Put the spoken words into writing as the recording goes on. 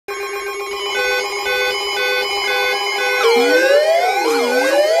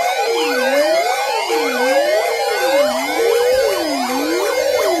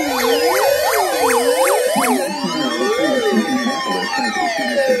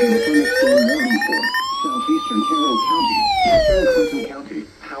thunderstorm warning for southeastern Carroll County, eastern Clinton County,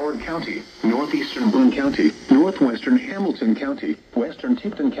 Howard County, northeastern Boone County, northwestern Hamilton County, western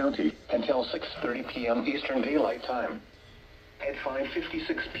Tipton County, until 6:30 p.m. Eastern Daylight Time. At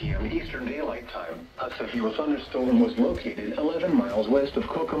 5:56 p.m. Eastern Daylight Time, a severe thunderstorm was located 11 miles west of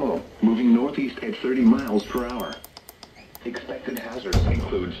Kokomo, moving northeast at 30 miles per hour. Expected hazards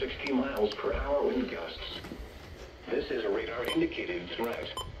include 60 miles per hour wind gusts. This is a radar-indicated threat.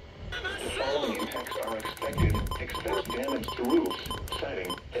 The following impacts are expected. Expect damage to roofs,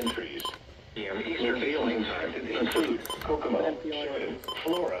 siding, and trees. Eastern Daylight Time include Kokomo, Sheridan,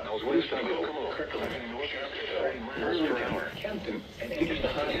 Flora, Westerville, Kirkland, North Campton, and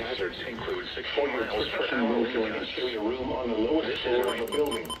high hazards include 60 miles per hour and carry a room on the lowest floor of a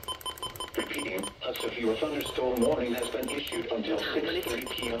building. Repeating, a severe thunderstorm warning has been issued until 6:30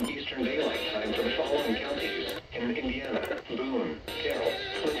 p.m. Eastern Daylight Time for the following counties in Indiana: Boone, Carroll,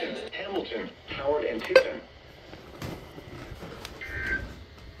 Clinton, Hamilton, Howard, and Tipton.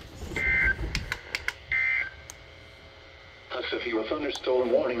 A severe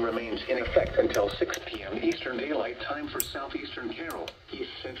thunderstorm warning remains in effect until 6 p.m. Eastern Daylight Time for southeastern Carroll,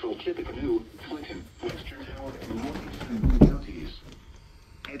 east central Tippecanoe, Clinton, western Howard, and northeastern Boone counties.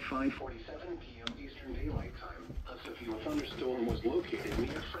 At 5:47 p.m. Eastern Daylight Time, a severe thunderstorm was located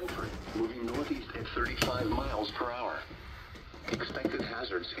near Frankfort, moving northeast at 35 miles per hour. Expected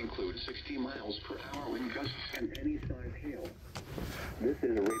hazards include 60 miles per hour wind gusts and any size hail. This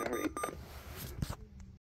is a radar.